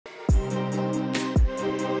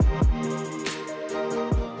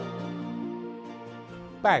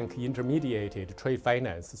bank intermediated trade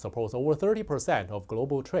finance supports over 30% of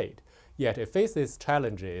global trade, yet it faces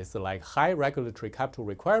challenges like high regulatory capital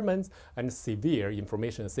requirements and severe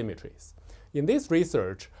information asymmetries. In this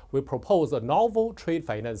research, we propose a novel trade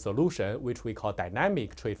finance solution, which we call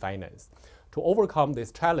dynamic trade finance, to overcome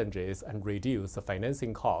these challenges and reduce the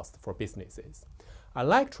financing costs for businesses.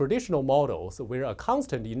 Unlike traditional models where a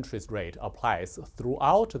constant interest rate applies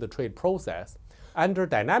throughout the trade process, under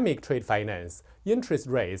dynamic trade finance, interest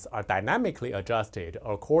rates are dynamically adjusted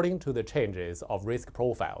according to the changes of risk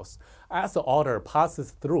profiles as the order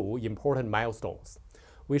passes through important milestones.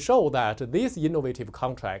 We show that this innovative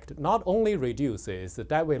contract not only reduces the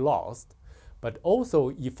deadweight loss, but also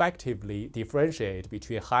effectively differentiates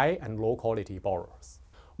between high and low quality borrowers.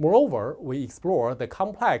 Moreover, we explore the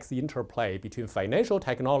complex interplay between financial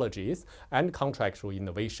technologies and contractual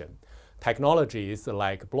innovation. Technologies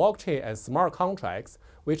like blockchain and smart contracts,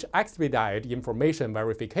 which expedite information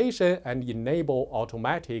verification and enable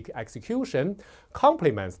automatic execution,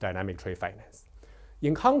 complements dynamic trade finance.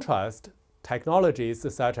 In contrast, technologies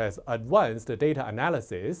such as advanced data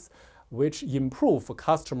analysis, which improve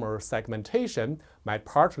customer segmentation, might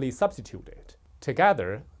partly substitute it.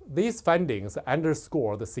 Together, these findings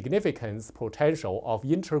underscore the significant potential of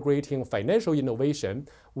integrating financial innovation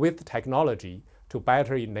with technology to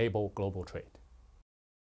better enable global trade.